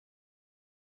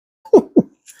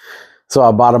So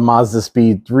I bought a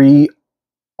Mazdaspeed 3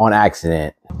 on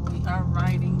accident. We are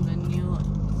riding the new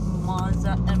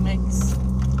Mazda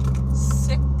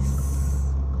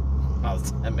MX-6.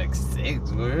 Mazda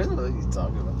MX-6? What are you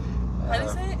talking about? How do you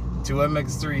say it? 2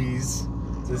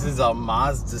 MX-3s. This is a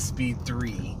Mazdaspeed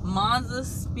 3.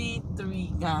 Mazdaspeed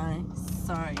 3, guys.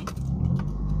 Sorry.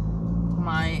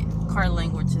 My car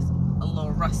language is a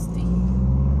little rusty.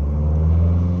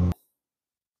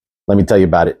 Let me tell you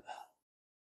about it.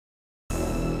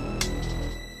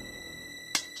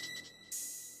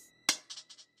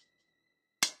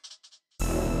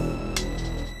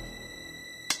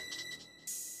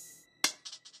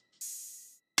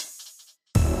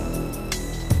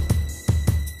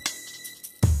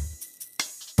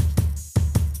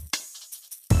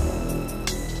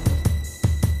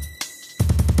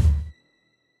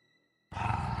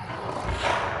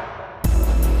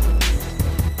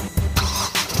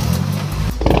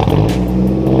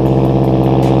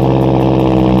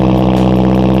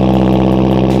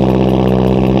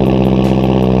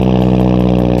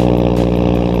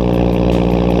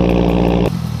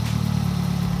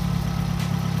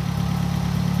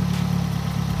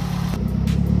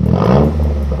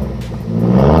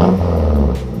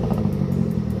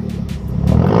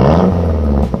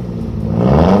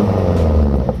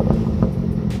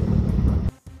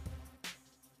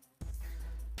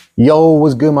 Yo,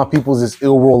 what's good, my peoples? It's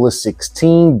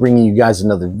IllRoller16 bringing you guys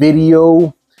another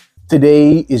video.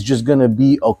 Today is just gonna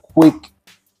be a quick,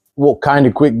 well, kind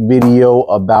of quick video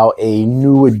about a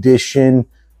new addition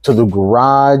to the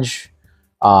garage.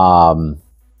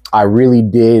 I really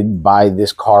did buy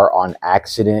this car on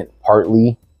accident,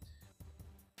 partly.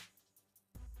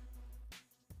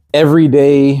 Every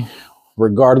day,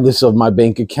 regardless of my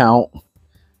bank account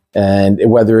and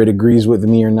whether it agrees with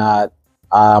me or not,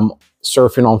 I'm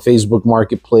surfing on Facebook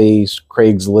Marketplace,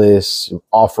 Craigslist,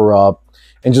 OfferUp,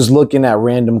 and just looking at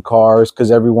random cars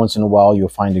because every once in a while you'll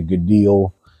find a good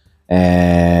deal.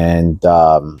 And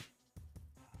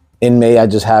in May, I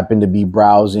just happened to be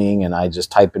browsing and I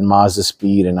just type in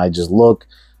Mazdaspeed and I just look.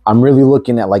 I'm really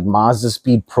looking at like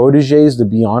Mazdaspeed Proteges, to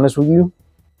be honest with you.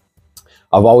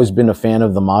 I've always been a fan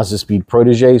of the Mazdaspeed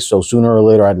Protege, so sooner or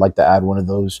later I'd like to add one of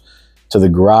those to the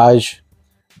garage.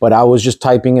 But I was just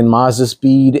typing in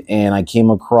Mazdaspeed and I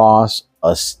came across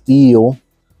a steal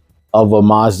of a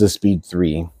Mazdaspeed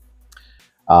 3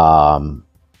 for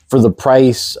the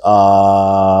price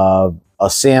of a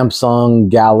Samsung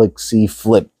Galaxy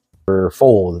Flip or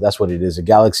Fold. That's what it is, a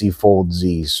Galaxy Fold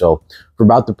Z. So for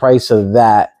about the price of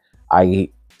that, I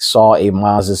saw a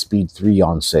Mazdaspeed 3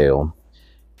 on sale.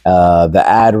 The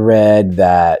ad read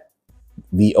that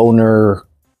the owner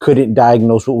couldn't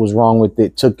diagnose what was wrong with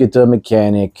it, took it to a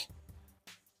mechanic,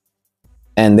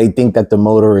 and they think that the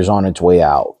motor is on its way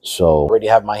out. So I already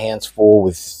have my hands full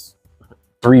with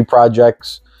 3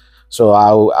 projects. So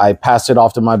I passed it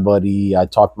off to my buddy. I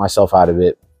talked myself out of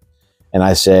it. And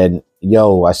I said,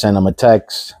 yo, I sent him a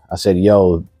text. I said,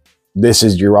 yo, this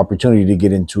is your opportunity to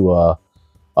get into a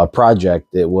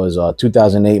project. It was a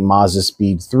 2008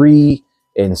 Mazdaspeed 3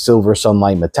 in silver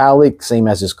Sunlight Metallic, same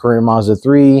as his current Mazda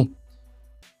 3.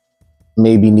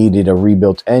 Maybe needed a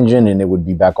rebuilt engine and it would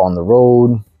be back on the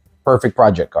road. Perfect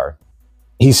project car.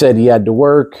 He said he had to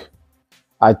work.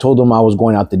 I told him I was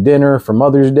going out to dinner for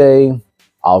Mother's Day.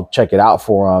 I'll check it out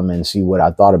for him and see what I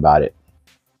thought about it.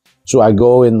 So I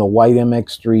go in the white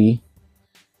MX-3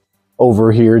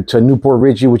 over here to Newport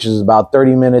Richey, which is about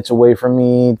 30 minutes away from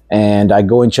me. And I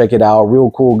go and check it out.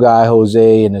 Real cool guy,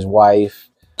 Jose, and his wife.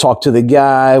 Talk to the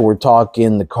guy. We're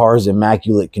talking, the car's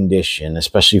immaculate condition,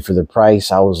 especially for the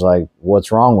price. I was like,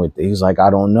 what's wrong with it? He's like,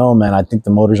 I don't know, man. I think the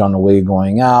motor's on the way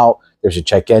going out. There's a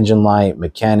check engine light.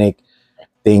 Mechanic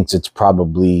thinks it's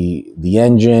probably the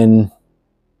engine.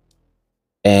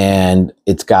 And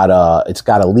it's got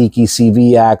a leaky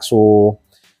CV axle.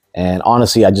 And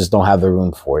honestly, I just don't have the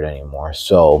room for it anymore.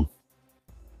 So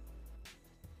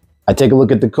I take a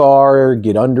look at the car,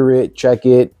 get under it, check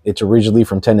it. It's originally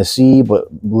from Tennessee, but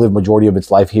lived majority of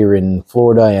its life here in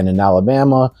Florida and in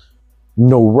Alabama.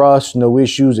 No rust, no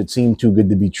issues. It seemed too good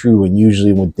to be true. And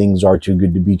usually when things are too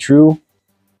good to be true,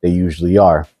 they usually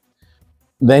are.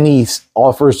 Then he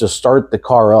offers to start the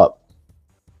car up.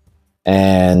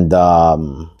 And I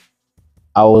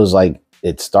was like,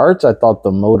 it starts? I thought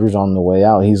the motor's on the way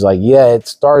out. He's like, yeah, it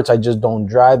starts. I just don't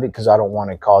drive it because I don't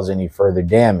want to cause any further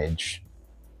damage.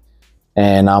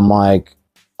 And I'm like,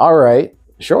 all right,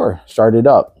 sure, start it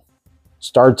up.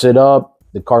 Starts it up.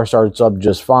 The car starts up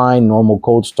just fine. Normal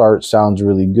cold start, sounds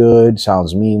really good.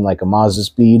 Sounds mean like a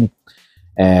Mazdaspeed.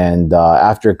 And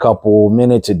after a couple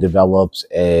minutes, it develops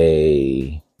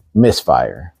a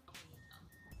misfire.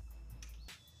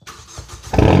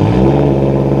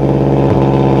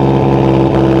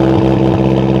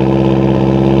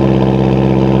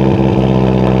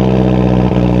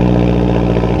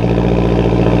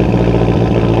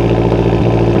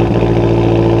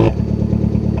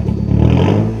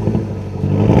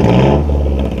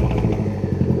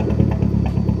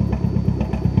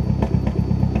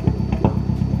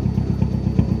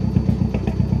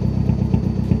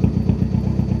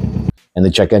 and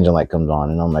the check engine light comes on,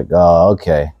 and I'm like, oh,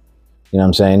 okay. You know what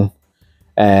I'm saying?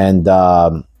 And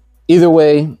either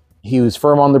way, he was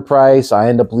firm on the price. I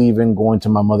end up leaving, going to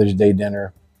my Mother's Day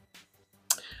dinner.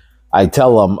 I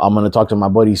tell him I'm going to talk to my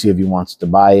buddy, see if he wants to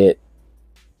buy it.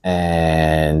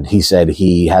 And he said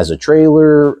he has a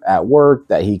trailer at work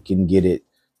that he can get it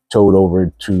towed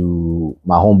over to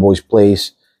my homeboy's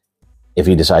place if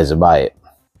he decides to buy it.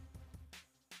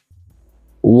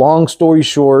 Long story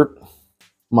short,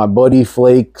 my buddy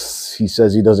flakes. He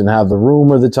says he doesn't have the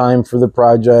room or the time for the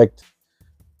project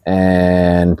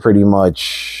and pretty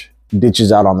much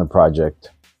ditches out on the project.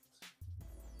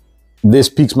 This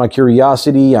piques my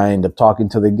curiosity. I end up talking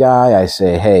to the guy. I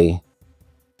say, hey,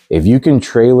 if you can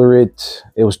trailer it,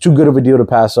 it was too good of a deal to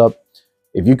pass up.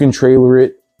 If you can trailer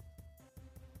it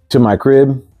to my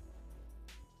crib,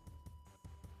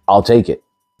 I'll take it.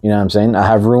 You know what I'm saying? I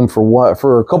have room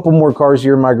for a couple more cars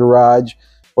here in my garage,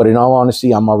 but in all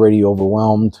honesty, I'm already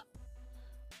overwhelmed.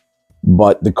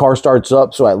 But the car starts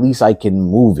up, so at least I can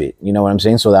move it. You know what I'm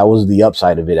saying? So that was the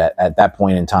upside of it at that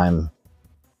point in time.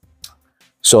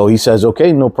 So he says,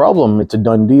 okay, no problem. It's a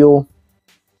done deal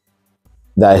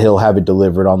that he'll have it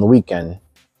delivered on the weekend.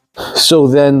 So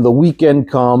then the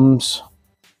weekend comes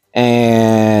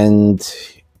and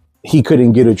he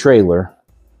couldn't get a trailer.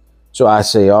 So I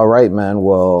say, all right, man,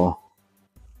 well,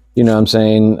 you know what I'm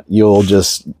saying? You'll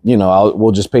just, you know,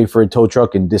 we'll just pay for a tow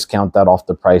truck and discount that off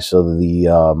the price of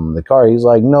the car. He's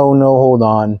like, no, hold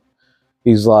on.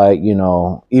 He's like, you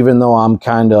know, even though I'm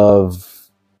kind of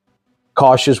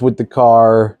cautious with the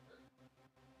car,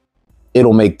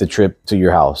 it'll make the trip to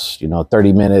your house, you know,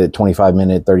 30-minute,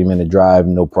 25-minute, 30-minute drive,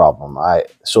 no problem.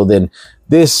 So then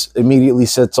this immediately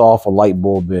sets off a light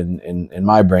bulb in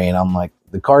my brain. I'm like,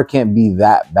 the car can't be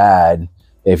that bad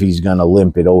if he's going to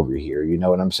limp it over here. You know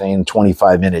what I'm saying?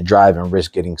 25-minute drive and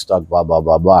risk getting stuck, blah, blah,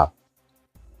 blah, blah.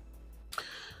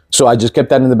 So I just kept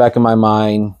that in the back of my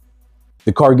mind.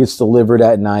 The car gets delivered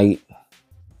at night.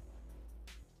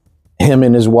 Him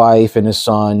and his wife and his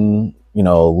son, you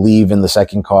know, leave in the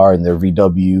second car in their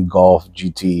VW Golf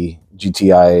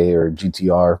GTI or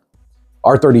GTR.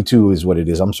 R32 is what it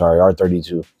is. I'm sorry,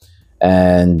 R32.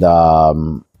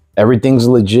 And everything's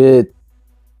legit.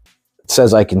 It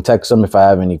says I can text them if I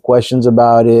have any questions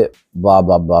about it, blah,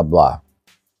 blah, blah, blah.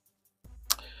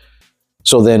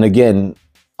 So then again,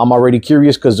 I'm already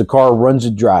curious because the car runs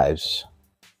and drives.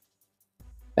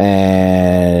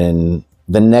 And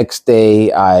the next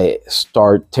day I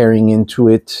start tearing into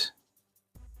it.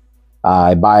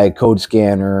 I buy a code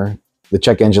scanner. The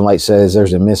check engine light says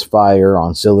there's a misfire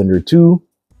on cylinder 2.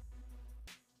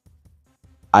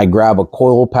 I grab a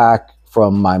coil pack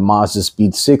from my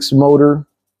Mazdaspeed 6 motor,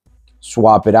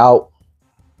 swap it out,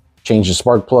 change the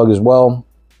spark plug as well.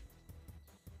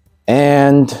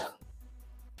 And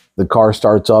the car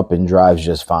starts up and drives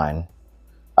just fine.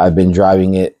 I've been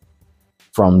driving it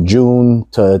from June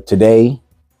to today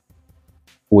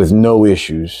with no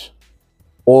issues.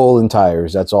 Oil and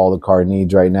tires, that's all the car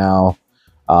needs right now.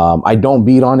 I don't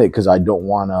beat on it because I don't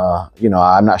want to, you know,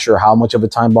 I'm not sure how much of a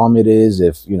time bomb it is.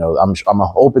 If, you know, I'm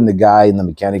hoping the guy and the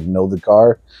mechanic know the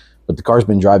car, but the car's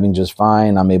been driving just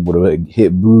fine. I'm able to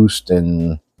hit boost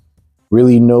and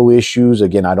really no issues.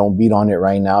 Again, I don't beat on it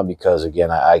right now because,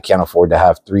 again, I can't afford to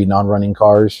have 3 non-running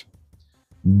cars,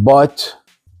 but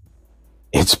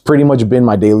it's pretty much been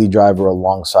my daily driver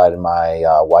alongside my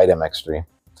white MX-3.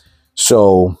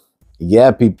 So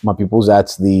yeah, my peoples,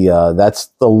 that's the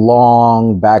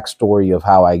long backstory of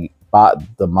how I bought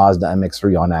the Mazda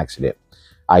MX-3 on accident.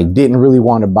 I didn't really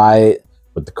want to buy it,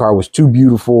 but the car was too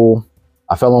beautiful.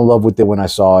 I fell in love with it when I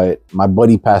saw it. My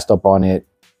buddy passed up on it.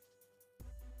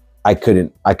 I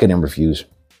couldn't refuse.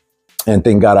 And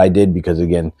thank God I did, because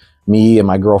again, me and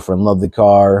my girlfriend love the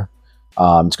car.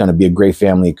 It's going to be a great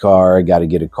family car. I got to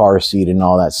get a car seat and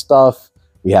all that stuff.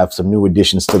 We have some new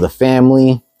additions to the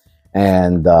family.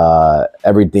 And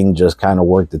everything just kind of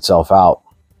worked itself out.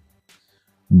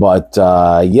 But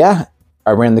yeah,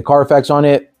 I ran the Carfax on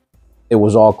it. It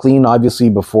was all clean, obviously,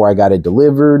 before I got it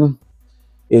delivered.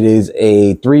 It is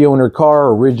a 3-owner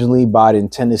car, originally bought in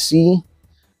Tennessee.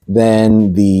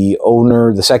 Then the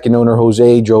second owner,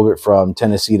 Jose, drove it from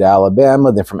Tennessee to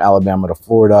Alabama, then from Alabama to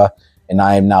Florida. And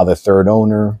I am now the 3rd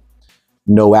owner.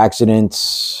 No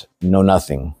accidents, no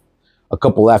nothing. A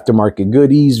couple aftermarket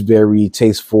goodies, very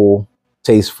tasteful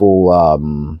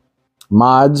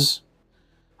mods.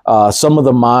 Some of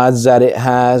the mods that it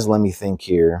has, let me think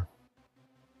here.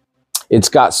 It's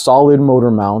got solid motor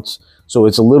mounts, so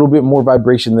it's a little bit more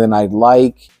vibration than I'd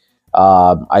like.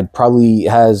 I'd probably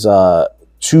has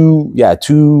two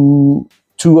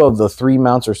of the 3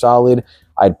 mounts are solid.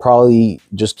 I'd probably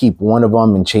just keep one of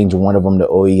them and change one of them to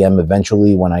OEM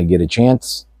eventually when I get a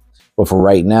chance. But for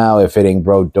right now, if it ain't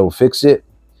broke, don't fix it.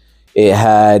 It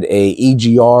had a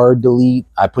EGR delete.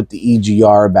 I put the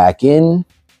EGR back in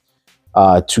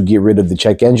to get rid of the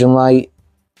check engine light.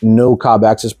 No cob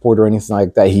access port or anything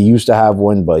like that. He used to have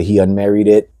one, but he unmarried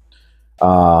it.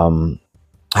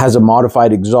 Has a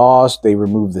modified exhaust. They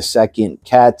removed the second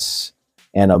cats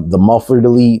and the muffler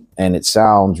delete, and it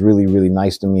sounds really, really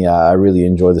nice to me. I really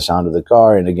enjoy the sound of the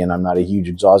car. And again, I'm not a huge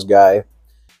exhaust guy.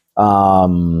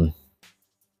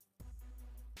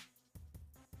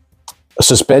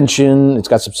 Suspension, it's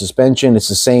got some suspension. It's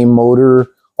the same motor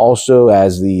also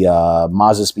as the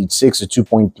Mazdaspeed 6, a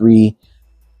 2.3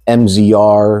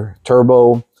 MZR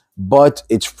turbo, but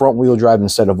it's front wheel drive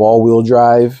instead of all wheel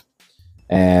drive.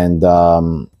 And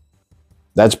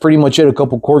that's pretty much it. A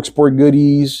couple cork sport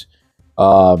goodies.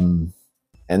 And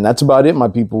that's about it, my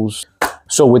peoples.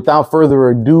 So without further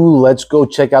ado, let's go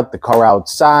check out the car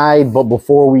outside. But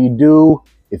before we do,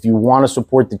 if you want to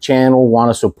support the channel, want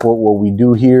to support what we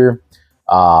do here,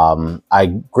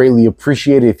 I greatly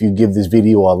appreciate it if you give this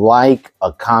video a like,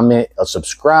 a comment, a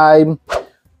subscribe.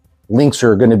 Links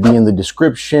are going to be in the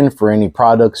description for any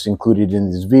products included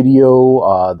in this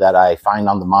video that I find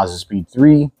on the Mazdaspeed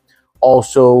 3.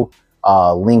 Also,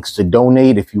 links to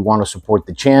donate if you want to support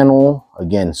the channel.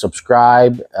 Again,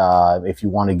 subscribe if you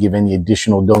want to give any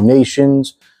additional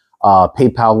donations.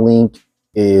 PayPal link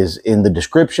is in the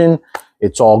description.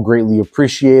 It's all greatly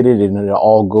appreciated, and it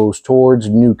all goes towards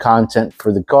new content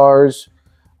for the cars.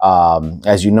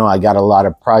 As you know, I got a lot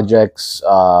of projects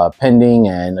pending,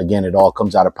 and again, it all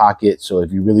comes out of pocket. So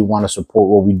if you really want to support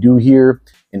what we do here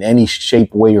in any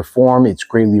shape, way, or form, it's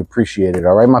greatly appreciated.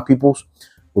 All right, my peoples,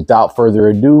 without further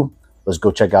ado, let's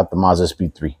go check out the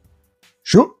Mazdaspeed 3.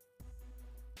 Sure.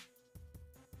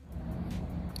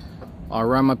 All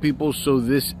right, my people, so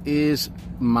this is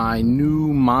my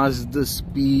new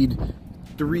Mazdaspeed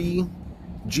 3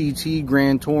 GT.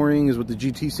 Grand Touring is what the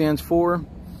GT stands for.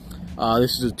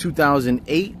 This is a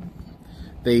 2008.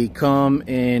 They come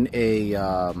in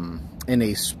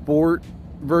a sport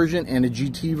version and a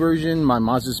GT version. My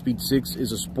Mazdaspeed 6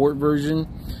 is a sport version,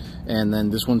 and then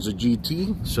this one's a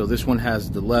GT. So this one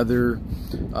has the leather,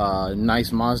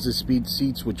 nice Mazdaspeed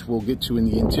seats, which we'll get to in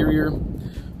the interior.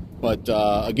 But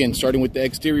again, starting with the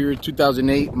exterior,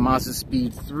 2008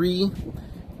 Mazdaspeed 3.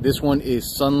 This one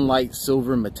is Sunlight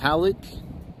Silver Metallic.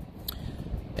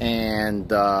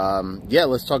 And yeah,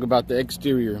 let's talk about the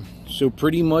exterior. So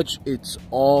pretty much it's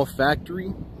all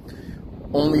factory.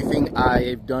 Only thing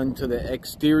I've done to the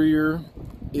exterior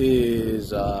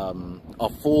is a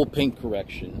full paint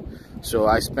correction. So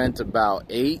I spent about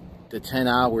 8 to 10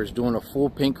 hours doing a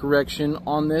full paint correction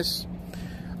on this.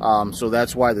 So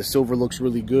that's why the silver looks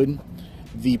really good.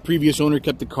 The previous owner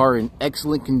kept the car in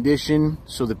excellent condition,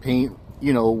 so the paint,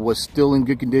 you know, was still in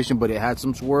good condition, but it had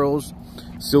some swirls.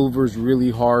 Silver is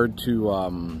really hard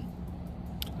to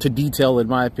detail, in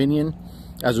my opinion,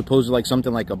 as opposed to like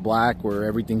something like a black where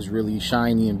everything's really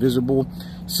shiny and visible.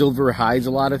 Silver hides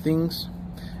a lot of things,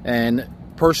 and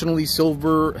personally,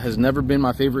 silver has never been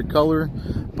my favorite color,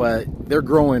 but they're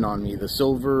growing on me. The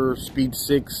Silver Speed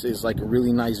 6 is like a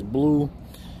really nice blue,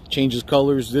 changes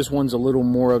colors. This one's a little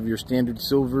more of your standard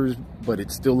silvers, but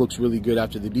it still looks really good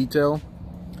after the detail.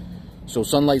 So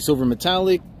Sunlight Silver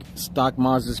Metallic, stock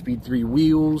Mazdaspeed 3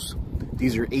 wheels.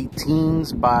 These are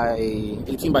 18 by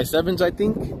 7s, I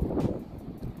think,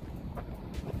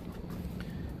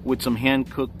 with some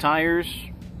hand-cooked tires.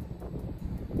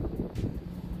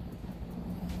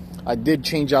 I did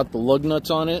change out the lug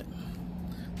nuts on it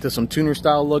to some tuner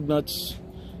style lug nuts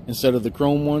instead of the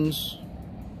chrome ones.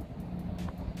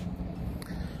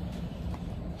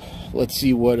 Let's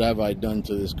see, what have I done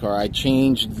to this car. I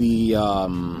changed the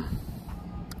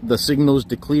signals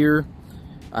to clear.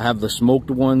 I have the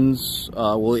smoked ones.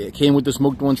 Well, it came with the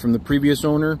smoked ones from the previous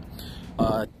owner.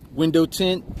 Window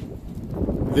tint.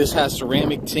 This has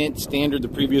ceramic tint, standard. The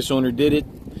previous owner did it.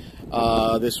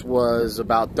 This was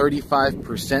about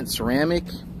 35% ceramic.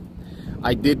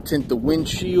 I did tint the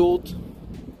windshield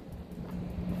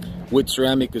with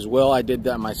ceramic as well. I did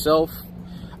that myself.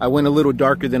 I went a little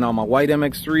darker than on my white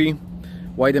MX-3.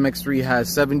 White MX-3 has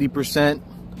 70%.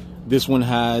 This one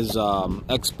has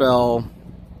XPEL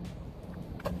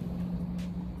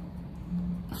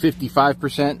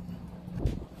 55%.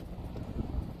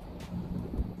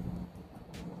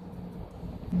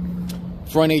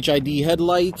 Front HID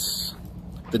headlights.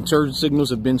 The turn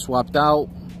signals have been swapped out.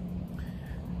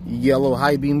 Yellow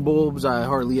high beam bulbs. I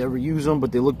hardly ever use them,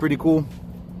 but they look pretty cool.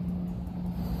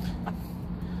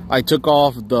 I took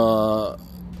off the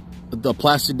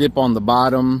plastic dip on the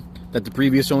bottom that the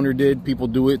previous owner did. People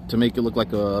do it to make it look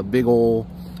like a big old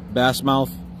bass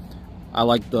mouth. I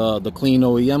like the clean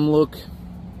OEM look.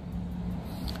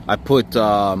 I put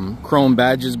chrome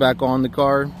badges back on the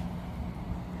car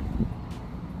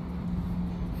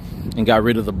and got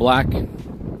rid of the black.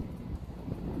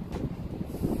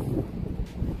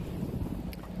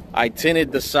 I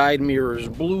tinted the side mirrors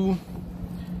blue,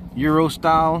 Euro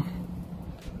style.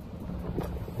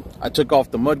 I took off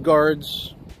the mud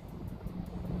guards.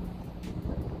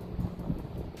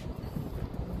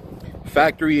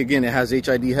 Factory, again, it has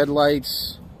HID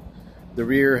headlights. The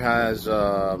rear has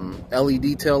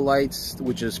LED tail lights,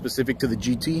 which is specific to the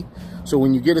GT. So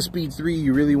when you get a Speed 3,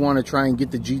 you really want to try and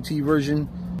get the GT version.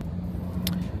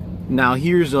 Now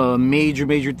here's a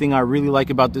major thing I really like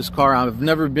about this car. I've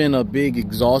never been a big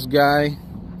exhaust guy,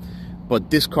 but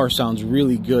this car sounds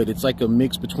really good. It's like a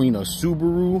mix between a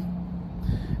Subaru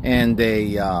and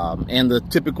the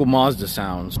typical Mazda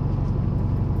sounds.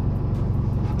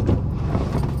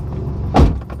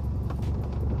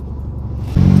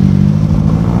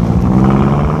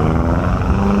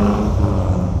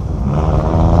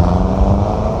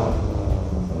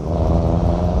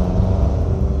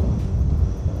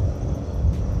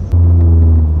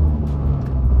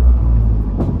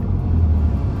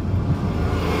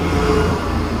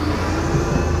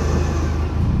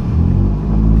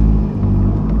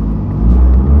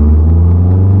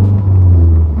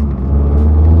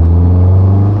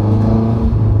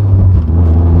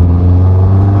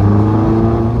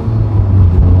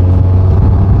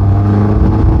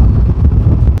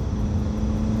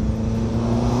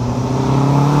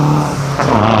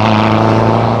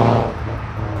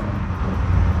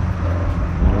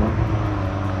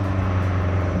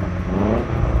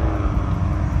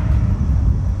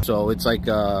 So it's like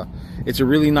it's a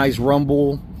really nice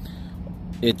rumble.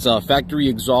 It's a factory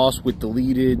exhaust with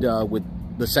deleted, with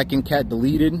the second cat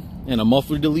deleted and a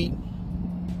muffler delete.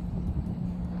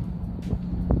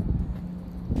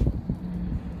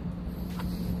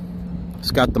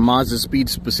 It's got the Mazdaspeed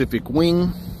specific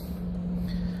wing.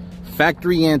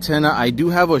 Factory antenna. I do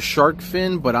have a shark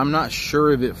fin, but I'm not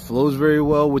sure if it flows very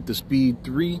well with the Speed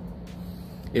 3.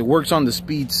 It works on the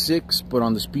Speed 6, but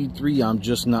on the Speed 3, I'm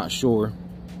just not sure.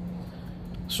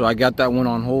 So I got that one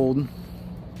on hold.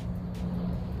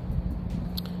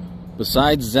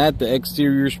 Besides that, the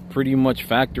exterior's pretty much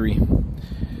factory.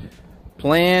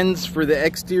 Plans for the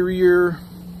exterior,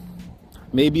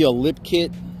 maybe a lip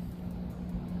kit,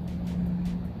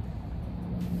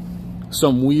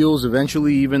 some wheels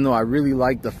eventually, even though I really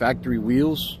like the factory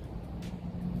wheels.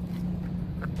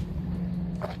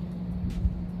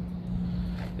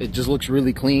 It just looks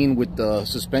really clean with the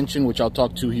suspension, which I'll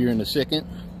talk to here in a second.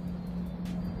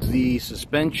 The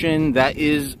suspension that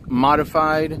is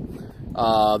modified,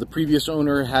 the previous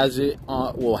owner has it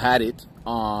on, had it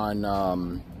on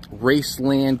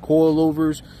Raceland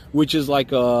coilovers, which is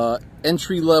like a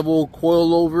entry-level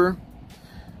coilover.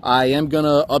 I am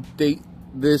gonna update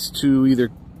this to either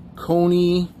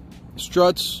Coney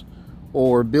struts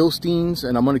or Bilsteins,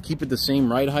 and I'm gonna keep it the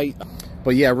same ride height.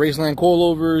 But yeah, Raceland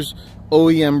coilovers,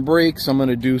 OEM brakes. I'm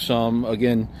gonna do some,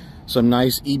 again, some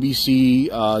nice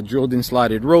EBC drilled in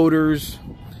slotted rotors,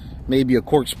 maybe a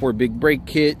Cork Sport big brake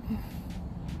kit,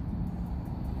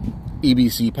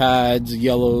 EBC pads,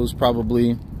 yellows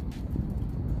probably.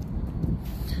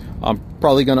 I'm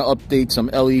probably going to update some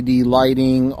LED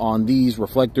lighting on these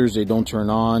reflectors. They don't turn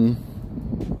on.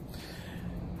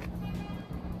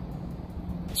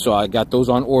 So I got those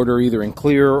on order, either in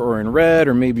clear or in red,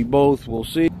 or maybe both. We'll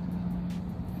see.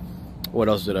 What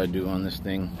else did I do on this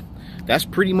thing? That's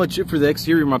pretty much it for the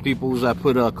exterior, my peoples. I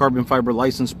put a carbon fiber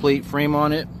license plate frame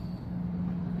on it.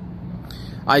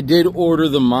 I did order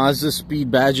the Mazdaspeed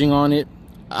badging on it.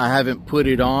 I haven't put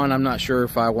it on. I'm not sure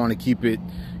if I want to keep it,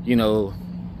 you know,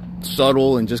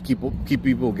 subtle and just keep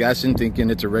people guessing, thinking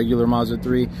it's a regular Mazda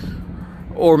 3.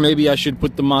 Or maybe I should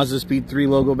put the Mazdaspeed 3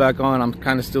 logo back on. I'm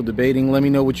kind of still debating. Let me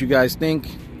know what you guys think.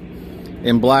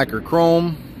 In black or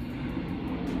chrome.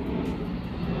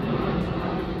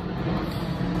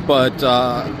 But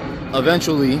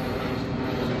eventually,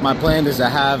 my plan is to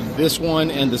have this one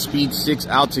and the Speed 6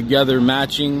 out together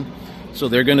matching. So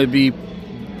they're going to be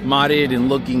modded and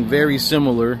looking very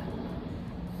similar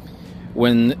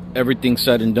when everything's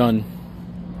said and done.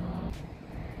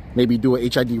 Maybe do a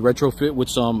HID retrofit with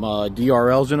some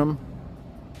DRLs in them.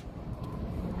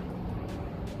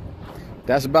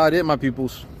 That's about it, my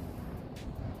peoples.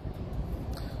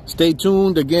 Stay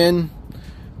tuned. Again,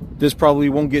 this probably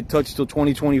won't get touched till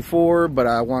 2024, but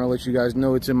I want to let you guys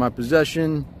know it's in my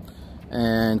possession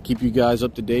and keep you guys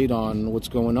up to date on what's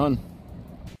going on.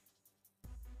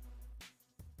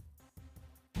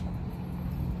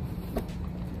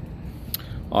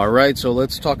 All right, so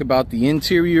let's talk about the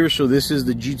interior. So this is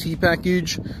the GT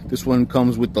package. This one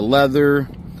comes with the leather,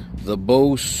 the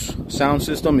Bose sound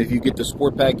system. If you get the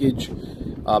sport package,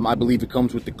 I believe it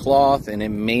comes with the cloth, and it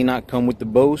may not come with the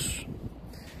Bose.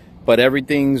 But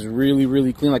everything's really,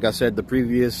 really clean. Like I said, the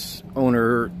previous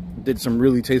owner did some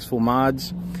really tasteful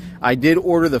mods. I did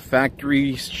order the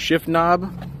factory shift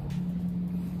knob,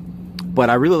 but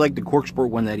I really like the Cork Sport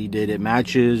one that he did. It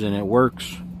matches and it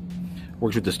works.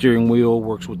 Works with the steering wheel,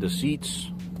 works with the seats.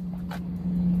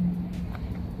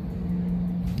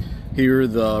 Here are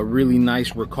the really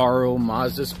nice Recaro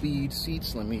Mazdaspeed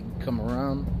seats. Let me come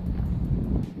around.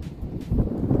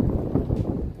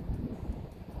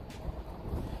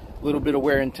 A little bit of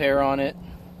wear and tear on it.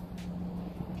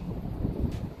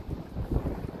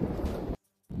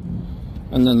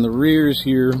 And then the rears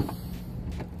here.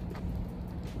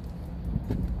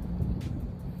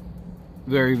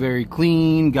 Very, very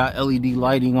clean. Got LED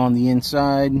lighting on the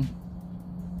inside.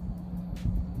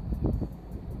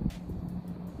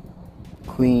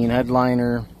 Clean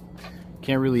headliner.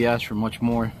 Can't really ask for much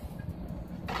more.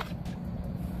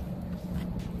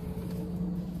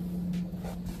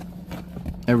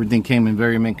 Everything came in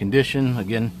very mint condition.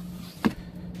 Again,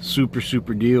 super,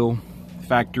 super deal.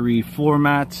 Factory floor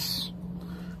mats,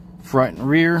 front and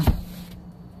rear.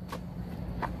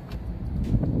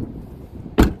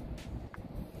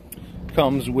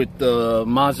 Comes with the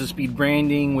Mazdaspeed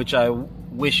branding, which I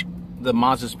wish the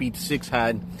Mazdaspeed 6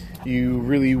 had. You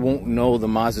really won't know the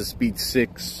Mazdaspeed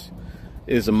 6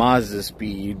 is a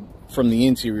Mazdaspeed from the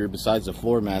interior besides the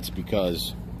floor mats,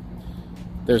 because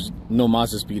there's no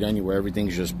Mazdaspeed anywhere.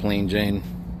 Everything's just plain Jane.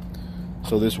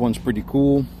 So this one's pretty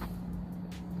cool.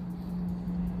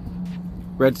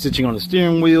 Red stitching on the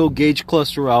steering wheel, gauge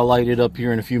cluster. I'll light it up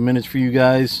here in a few minutes for you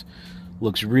guys.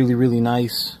 Looks really, really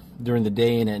nice during the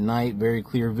day and at night. Very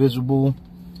clear, visible.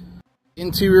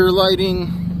 Interior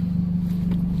lighting.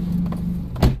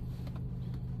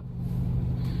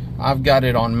 I've got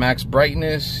it on max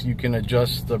brightness. You can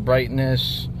adjust the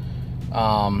brightness.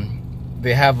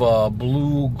 They have a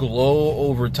blue glow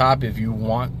over top if you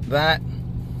want that.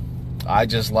 I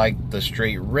just like the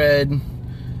straight red.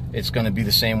 It's going to be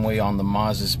the same way on the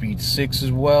Mazdaspeed 6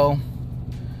 as well.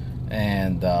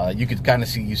 And you could kind of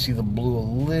see, you see the blue a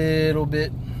little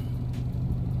bit.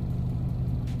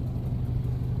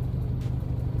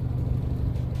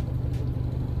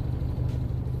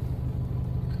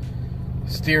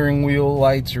 Steering wheel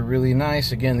lights are really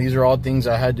nice. Again, these are all things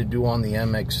I had to do on the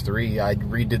MX-3. I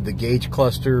redid the gauge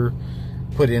cluster,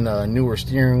 put in a newer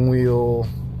steering wheel,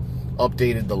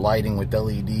 updated the lighting with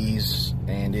LEDs,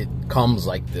 and it comes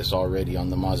like this already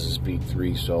on the Mazdaspeed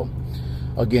 3. So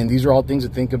again, these are all things to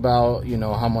think about, you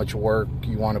know, how much work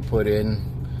you want to put in.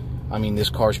 I mean, this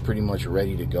car's pretty much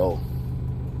ready to go.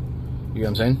 You know what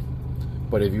I'm saying?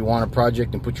 But if you want a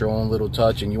project and put your own little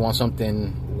touch and you want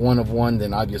something one of one,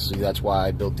 then obviously that's why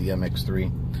I built the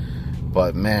MX-3.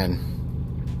 But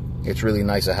man, it's really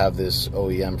nice to have this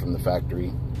OEM from the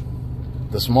factory.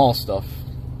 The small stuff,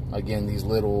 again, these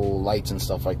little lights and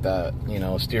stuff like that, you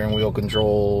know, steering wheel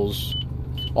controls,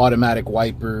 automatic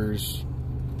wipers,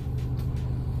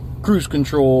 cruise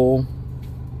control.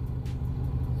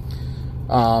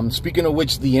 Speaking of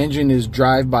which, the engine is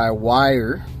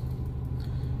drive-by-wire,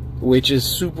 which is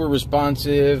super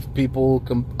responsive. People,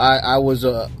 I was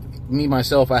me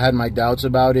myself, I had my doubts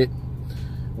about it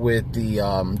with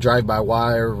the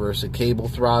drive-by-wire versus cable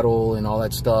throttle and all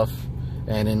that stuff.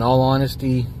 And in all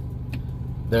honesty,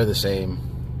 they're the same.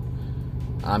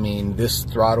 I mean, this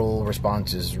throttle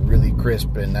response is really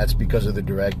crisp, and that's because of the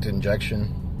direct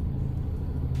injection.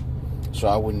 So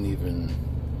I wouldn't even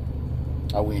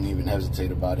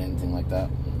hesitate about anything like that.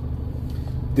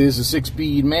 This is a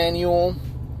 6-speed manual.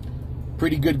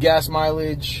 Pretty good gas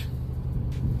mileage.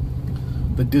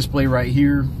 The display right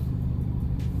here.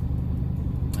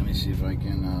 Let me see if I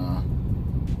can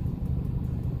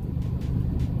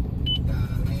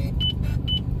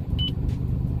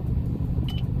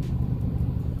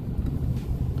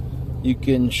you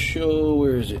can show,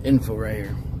 where is it? Info right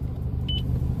here.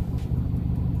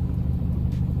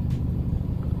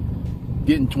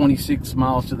 Getting 26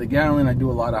 miles to the gallon. I do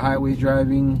a lot of highway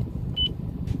driving.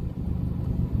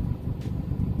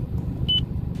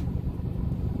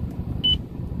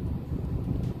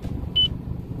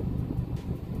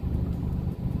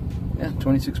 Yeah,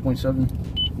 26.7.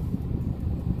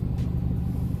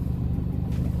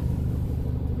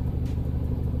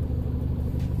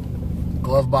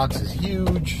 Glove box is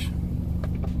huge.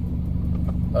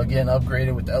 Again,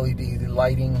 upgraded with LED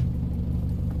lighting.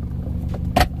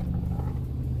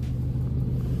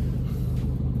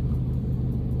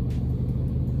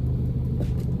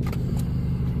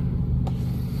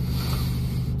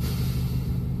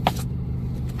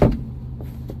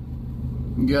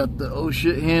 You got the oh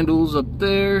shit handles up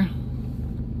there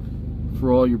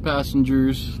for all your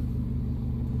passengers.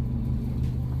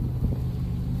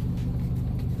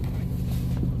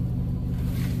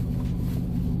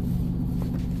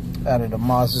 Added a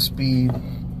Mazdaspeed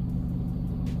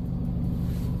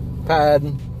pad.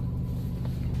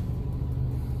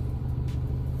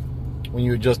 When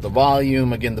you adjust the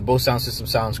volume, again, the Bose sound system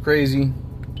sounds crazy,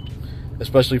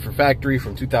 especially for factory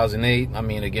from 2008. I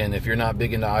mean, again, if you're not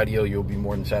big into audio, you'll be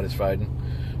more than satisfied.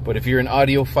 But if you're an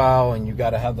audiophile and you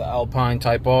got to have the Alpine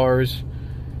Type R's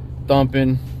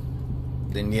thumping,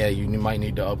 then yeah, you might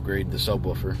need to upgrade the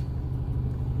subwoofer.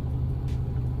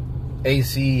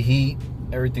 AC, heat,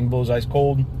 everything blows ice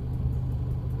cold.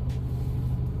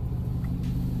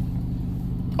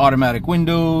 Automatic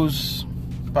windows,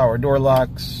 power door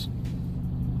locks,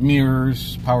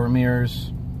 mirrors, power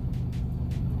mirrors.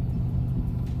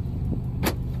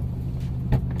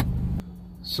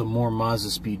 Some more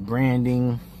Mazdaspeed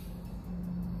branding.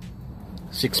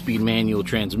 6-speed manual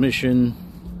transmission.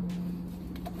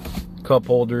 Cup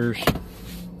holders.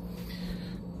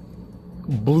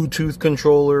 Bluetooth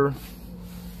controller.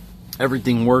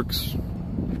 Everything works.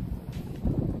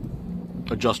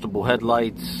 Adjustable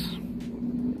headlights.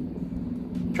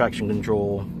 Traction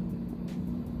control.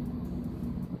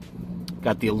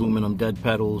 Got the aluminum dead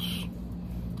pedals.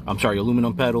 I'm sorry,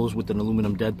 aluminum pedals with an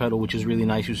aluminum dead pedal, which is really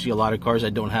nice. You see a lot of cars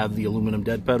that don't have the aluminum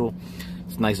dead pedal.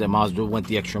 It's nice that Mazda went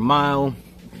the extra mile.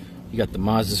 You got the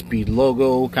Mazdaspeed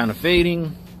logo kind of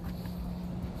fading.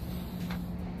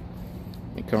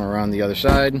 And come around the other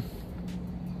side.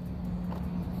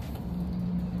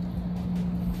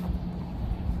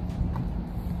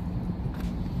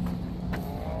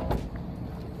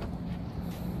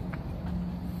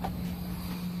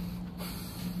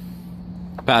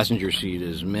 Passenger seat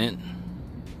is mint.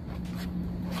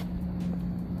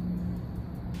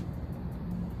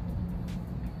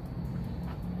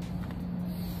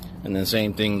 And then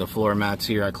same thing, the floor mats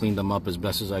here, I cleaned them up as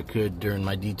best as I could during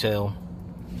my detail.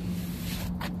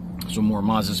 Some more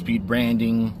Mazdaspeed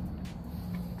branding.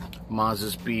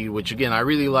 Mazdaspeed, which again I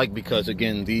really like because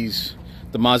again the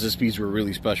Mazdaspeeds were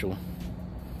really special,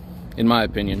 in my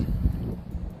opinion.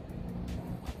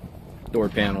 Door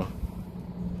panel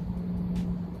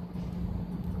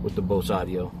with the Bose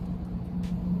audio.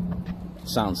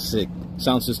 Sounds sick.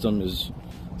 Sound system is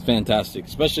fantastic,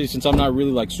 especially since I'm not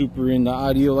really like super into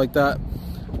audio like that.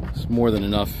 It's more than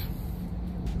enough.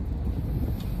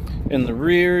 In the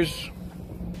rears,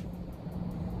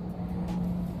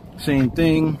 same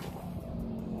thing.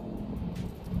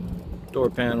 Door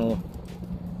panel,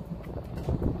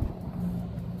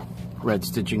 red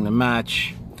stitching to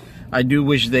match. I do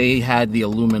wish they had the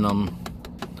aluminum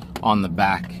on the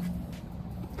back.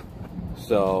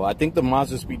 So I think the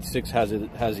Mazdaspeed 6 has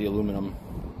the aluminum.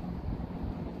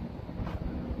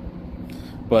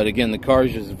 But again, the car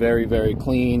is just very, very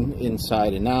clean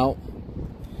inside and out.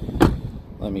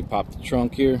 Let me pop the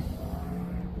trunk here.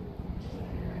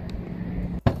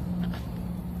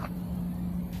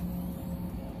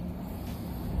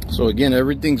 So again,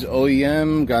 everything's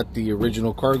OEM. Got the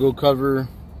original cargo cover.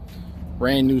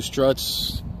 Brand new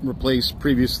struts, replaced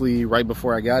previously right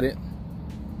before I got it.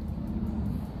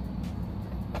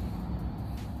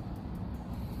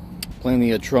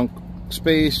 Plenty of trunk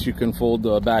space. You can fold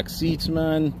the back seats,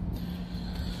 man.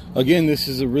 Again, this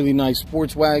is a really nice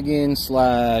sports wagon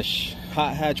slash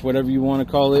hot hatch, whatever you want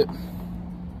to call it.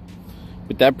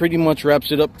 But that pretty much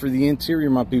wraps it up for the interior,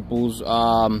 my peoples.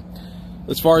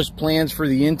 As far as plans for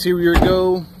the interior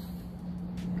go,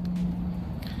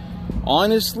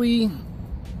 honestly,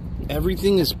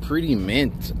 everything is pretty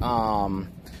mint.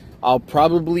 I'll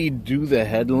probably do the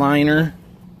headliner,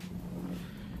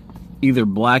 either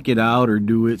black it out or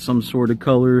do it some sort of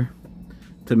color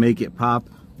to make it pop.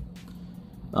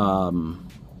 I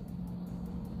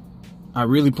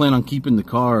really plan on keeping the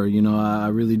car. You know, I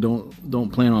really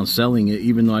don't plan on selling it,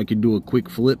 even though I could do a quick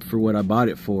flip for what I bought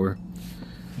it for.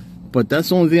 But that's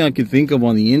the only thing I could think of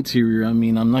on the interior. I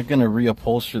mean, I'm not gonna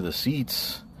reupholster the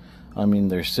seats. I mean,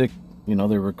 they're sick. You know,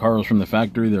 they're Recaros from the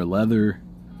factory. They're leather.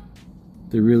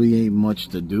 There really ain't much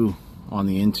to do on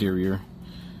the interior.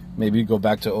 Maybe go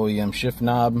back to OEM shift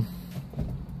knob.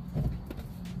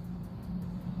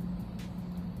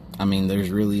 I mean, there's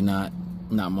really not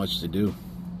much to do.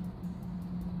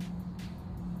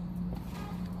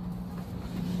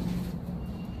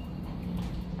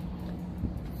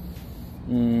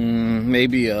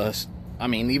 Maybe I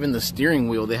mean, even the steering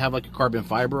wheel, they have like a carbon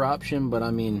fiber option, but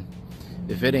I mean,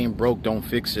 if it ain't broke, don't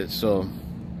fix it. So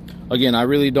again, I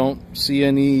really don't see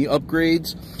any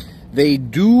upgrades. They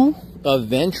do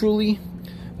eventually,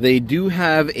 they do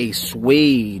have a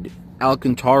suede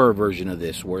Alcantara version of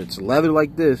this, where it's leather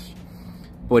like this,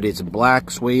 but it's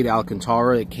black suede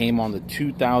Alcantara. It came on the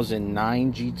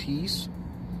 2009 GTs,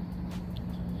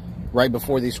 right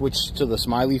before they switched to the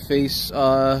smiley face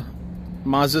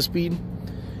Mazdaspeed,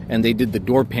 and they did the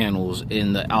door panels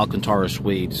in the Alcantara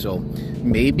suede. So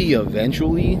maybe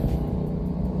eventually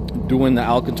doing the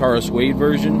Alcantara suede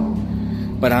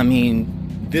version, but I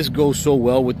mean, this goes so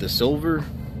well with the silver.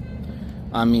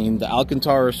 I mean, the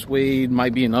Alcantara suede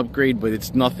might be an upgrade, but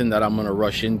it's nothing that I'm gonna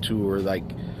rush into, or like,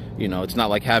 you know, it's not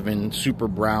like having super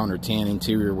brown or tan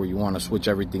interior where you want to switch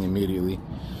everything immediately.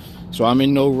 So I'm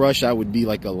in no rush. That would be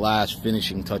like a last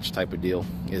finishing touch type of deal,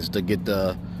 is to get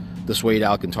the suede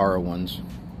Alcantara ones.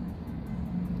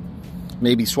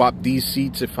 Maybe swap these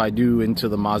seats if I do into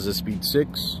the Mazdaspeed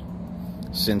 6,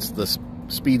 since the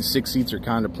Speed 6 seats are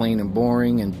kind of plain and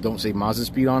boring and don't say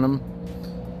Mazdaspeed on them.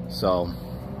 So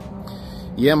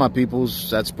yeah, my peoples,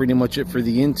 that's pretty much it for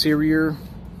the interior.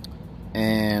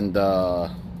 And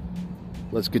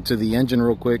let's get to the engine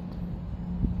real quick.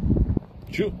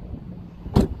 Sure.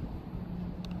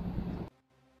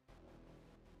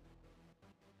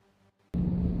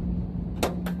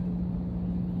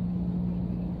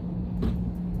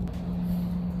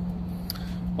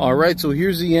 All right, so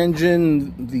here's the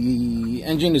engine. The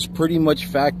engine is pretty much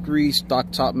factory,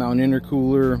 stock top mount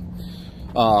intercooler,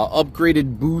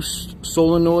 upgraded boost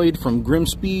solenoid from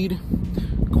Grimspeed,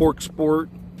 Cork Sport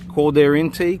cold air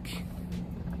intake,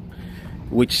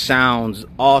 which sounds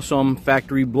awesome.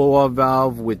 Factory blow-off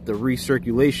valve with the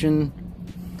recirculation.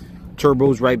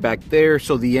 Turbo's right back there.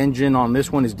 So the engine on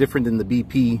this one is different than the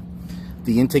BP.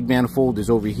 The intake manifold is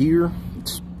over here,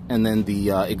 and then the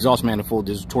exhaust manifold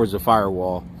is towards the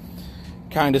firewall.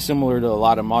 Kind of similar to a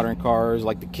lot of modern cars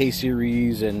like the K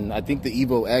series, and I think the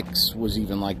Evo X was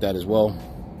even like that as well.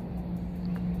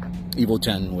 Evo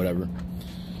 10, whatever.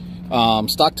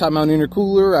 Stock top mount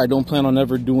intercooler. I don't plan on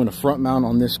ever doing a front mount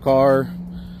on this car.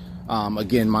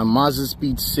 Again, my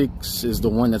Mazdaspeed 6 is the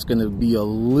one that's going to be a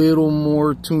little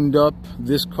more tuned up.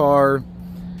 This car,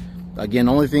 again,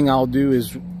 only thing I'll do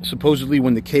is supposedly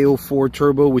when the K04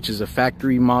 turbo, which is a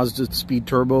factory Mazdaspeed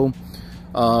turbo,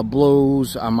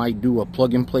 blows, I might do a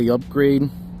plug and play upgrade.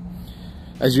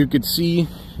 As you can see,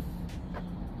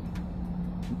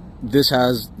 this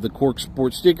has the Cork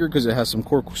Sport sticker because it has some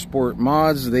Cork Sport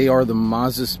mods. They are the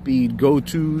Mazdaspeed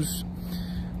go-tos,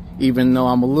 even though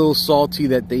I'm a little salty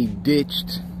that they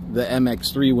ditched the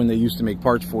MX3 when they used to make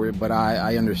parts for it, but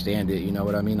I understand it, you know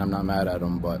what I mean? I'm not mad at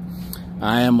them, but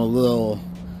I am a little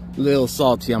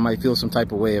salty. I might feel some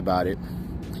type of way about it.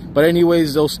 But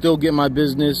anyways, they'll still get my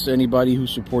business. Anybody who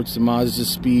supports the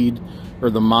Mazdaspeed or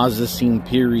the Mazda scene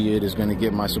period is going to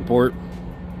get my support.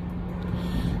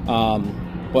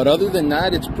 But other than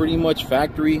that, it's pretty much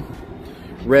factory.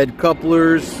 Red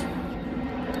couplers.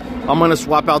 I'm going to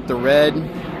swap out the red.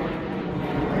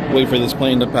 Wait for this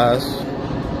plane to pass.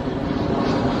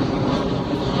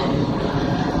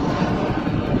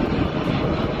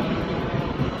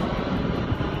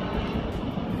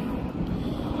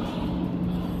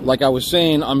 Like I was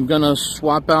saying, I'm gonna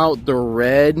swap out the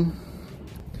red.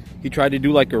 He tried to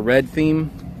do like a red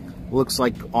theme. Looks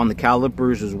like on the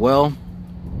calipers as well,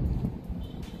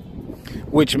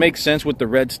 which makes sense with the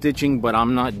red stitching, but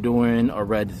I'm not doing a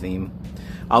red theme.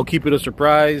 I'll keep it a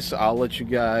surprise. I'll let you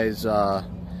guys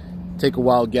take a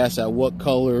wild guess at what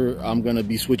color I'm gonna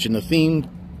be switching the theme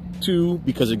to,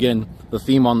 because again, the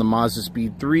theme on the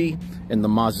Mazdaspeed 3 and the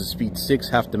Mazdaspeed 6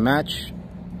 have to match.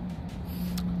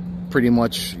 Pretty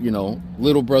much, you know,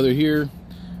 little brother here,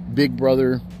 big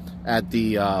brother at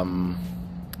the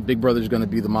big brother's going to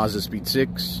be the Mazdaspeed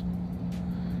 6,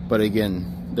 but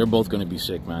again, they're both going to be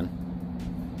sick, man,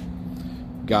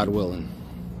 God willing.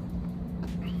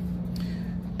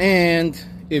 And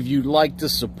if you'd like to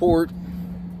support,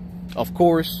 of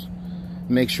course,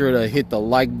 make sure to hit the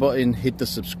like button, hit the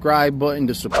subscribe button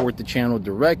to support the channel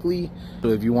directly.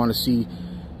 So if you want to see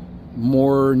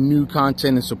more new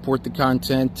content and support the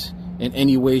content in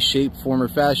any way, shape, form, or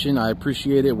fashion, I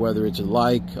appreciate it. Whether it's a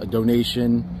like, a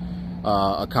donation,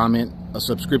 a comment, a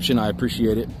subscription, I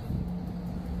appreciate it.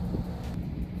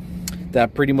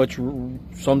 That pretty much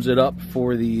sums it up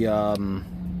for the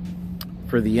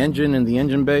engine and the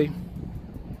engine bay.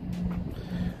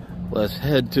 Let's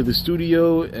head to the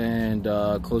studio and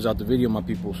close out the video, my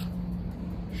peoples.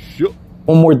 Sure.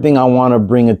 One more thing I want to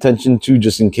bring attention to,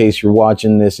 just in case you're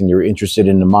watching this and you're interested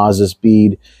in the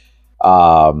Mazdaspeed.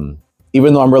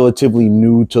 Even though I'm relatively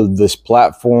new to this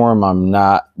platform, I'm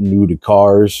not new to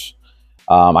cars.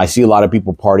 I see a lot of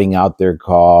people parting out their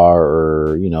car,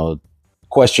 or, you know,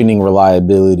 questioning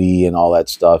reliability and all that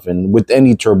stuff. And with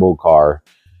any turbo car,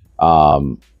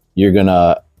 you're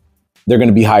gonna they're going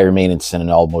to be higher maintenance than an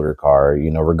all-motor car.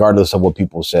 You know, regardless of what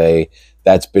people say,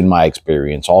 that's been my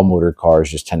experience. All-motor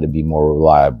cars just tend to be more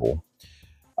reliable.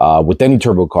 With any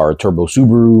turbo car, a turbo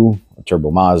Subaru, a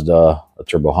turbo Mazda, a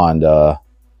turbo Honda,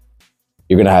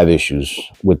 you're going to have issues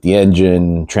with the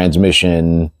engine,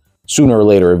 transmission, sooner or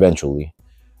later, eventually.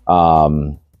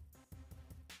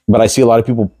 But I see a lot of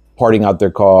people parting out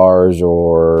their cars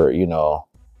or, you know,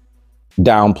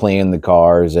 downplaying the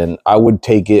cars, and I would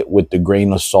take it with the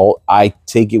grain of salt. I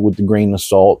take it with the grain of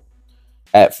salt.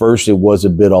 At first, it was a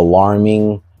bit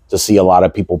alarming to see a lot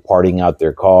of people parting out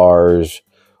their cars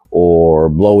or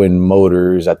blowing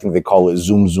motors. I think they call it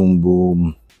zoom, zoom,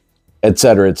 boom,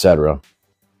 etc., etc.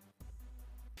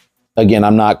 Again,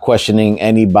 I'm not questioning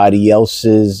anybody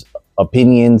else's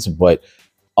opinions, but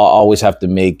I'll always have to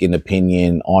make an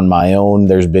opinion on my own.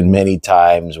 There's been many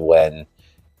times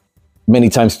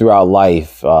throughout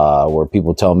life where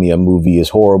people tell me a movie is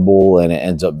horrible and it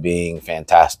ends up being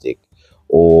fantastic,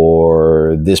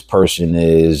 or this person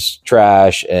is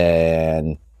trash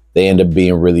and they end up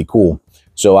being really cool.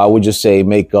 So I would just say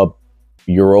make up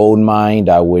your own mind.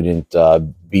 I wouldn't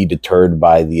be deterred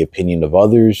by the opinion of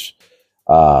others.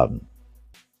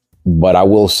 But I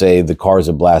will say the car's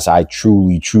a blast. I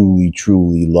truly, truly,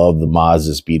 truly love the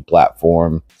Mazdaspeed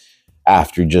platform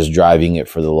after just driving it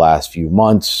for the last few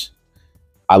months.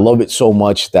 I love it so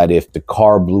much that if the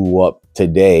car blew up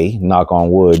today, knock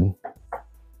on wood,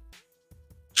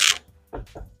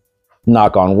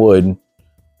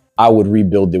 I would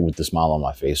rebuild it with a smile on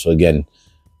my face. So again,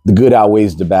 the good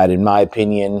outweighs the bad, in my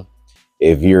opinion.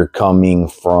 If you're coming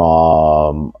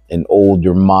from an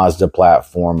older Mazda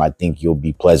platform, I think you'll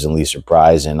be pleasantly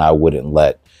surprised, and I wouldn't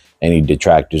let any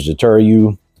detractors deter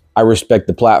you. I respect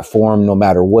the platform no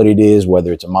matter what it is,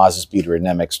 whether it's a Mazdaspeed or an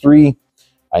MX-3.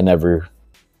 I never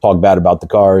talk bad about the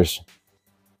cars.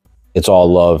 It's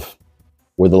all love.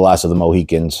 We're the last of the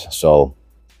Mohicans, so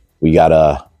we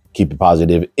gotta keep it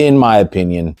positive, in my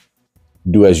opinion.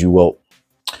 Do as you will.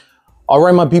 All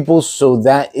right, my people, so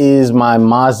that is my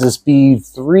Mazdaspeed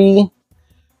 3.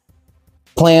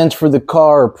 Plans for the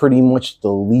car are pretty much to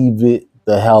leave it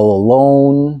the hell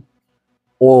alone.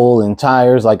 Oil and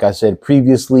tires, like I said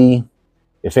previously.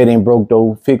 If it ain't broke,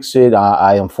 don't fix it.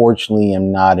 I unfortunately am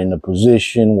not in a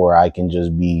position where I can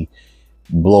just be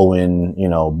blowing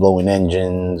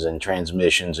engines and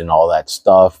transmissions and all that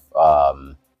stuff.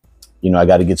 You know, I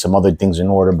got to get some other things in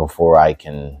order before I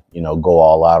can, you know, go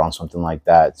all out on something like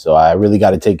that. So I really got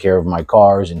to take care of my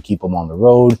cars and keep them on the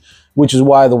road, which is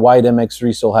why the white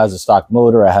MX-3 still has a stock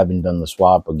motor. I haven't done the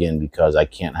swap, again, because I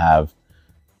can't have,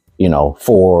 you know,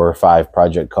 4 or 5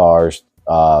 project cars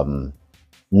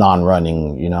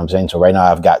non-running, you know what I'm saying? So right now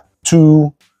I've got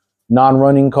 2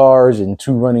 non-running cars and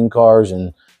 2 running cars,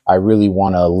 and I really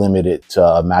want to limit it to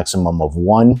a maximum of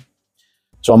 1.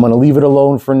 So I'm going to leave it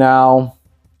alone for now.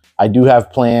 I do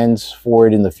have plans for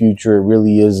it in the future. It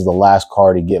really is the last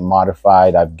car to get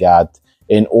modified. I've got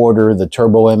in order the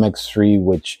Turbo MX-3,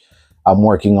 which I'm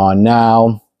working on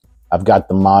now. I've got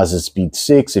the Mazdaspeed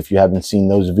 6. If you haven't seen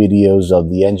those videos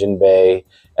of the engine bay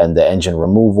and the engine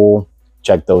removal,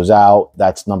 check those out.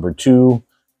 That's number 2.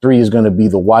 3 is going to be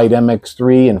the white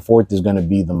MX-3, and 4th is going to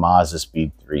be the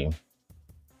Mazdaspeed 3.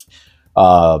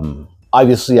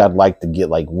 Obviously, I'd like to get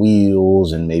like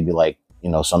wheels and maybe like, you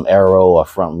know, some aero, a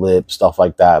front lip, stuff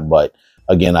like that. But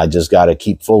again, I just got to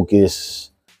keep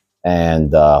focus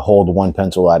and hold one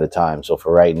pencil at a time. So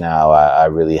for right now, I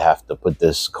really have to put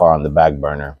this car on the back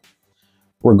burner.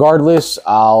 Regardless,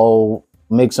 I'll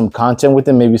make some content with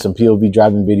it, maybe some POV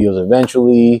driving videos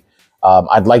eventually.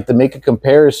 I'd like to make a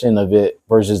comparison of it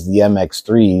versus the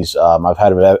MX-3s. I've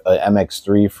had an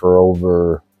MX-3 for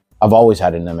over, I've always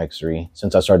had an MX-3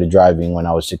 since I started driving when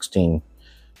I was 16.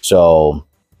 So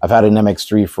I've had an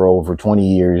MX-3 for over 20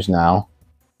 years now.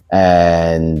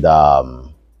 And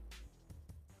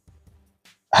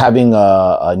having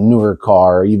a newer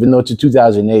car, even though it's a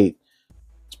 2008,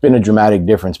 it's been a dramatic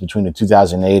difference between the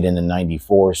 2008 and the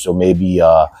 94. So maybe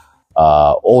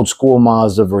old school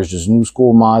Mazda versus new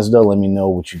school Mazda. Let me know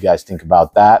what you guys think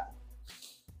about that.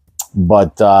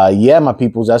 But yeah, my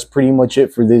peoples, that's pretty much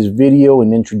it for this video,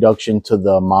 an introduction to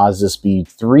the Mazdaspeed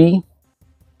 3.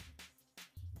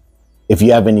 If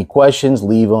you have any questions,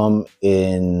 leave them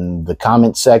in the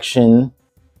comment section.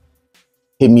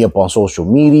 Hit me up on social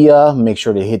media. Make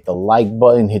sure to hit the like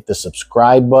button, hit the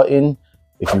subscribe button.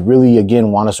 If you really,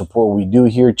 again, want to support what we do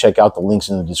here, check out the links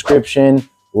in the description.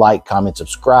 Like, comment,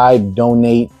 subscribe,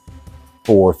 donate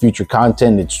for future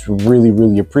content. It's really,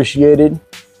 really appreciated.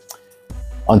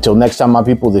 Until next time, my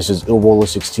people, this is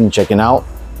Ilvola16 checking out.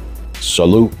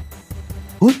 Salute.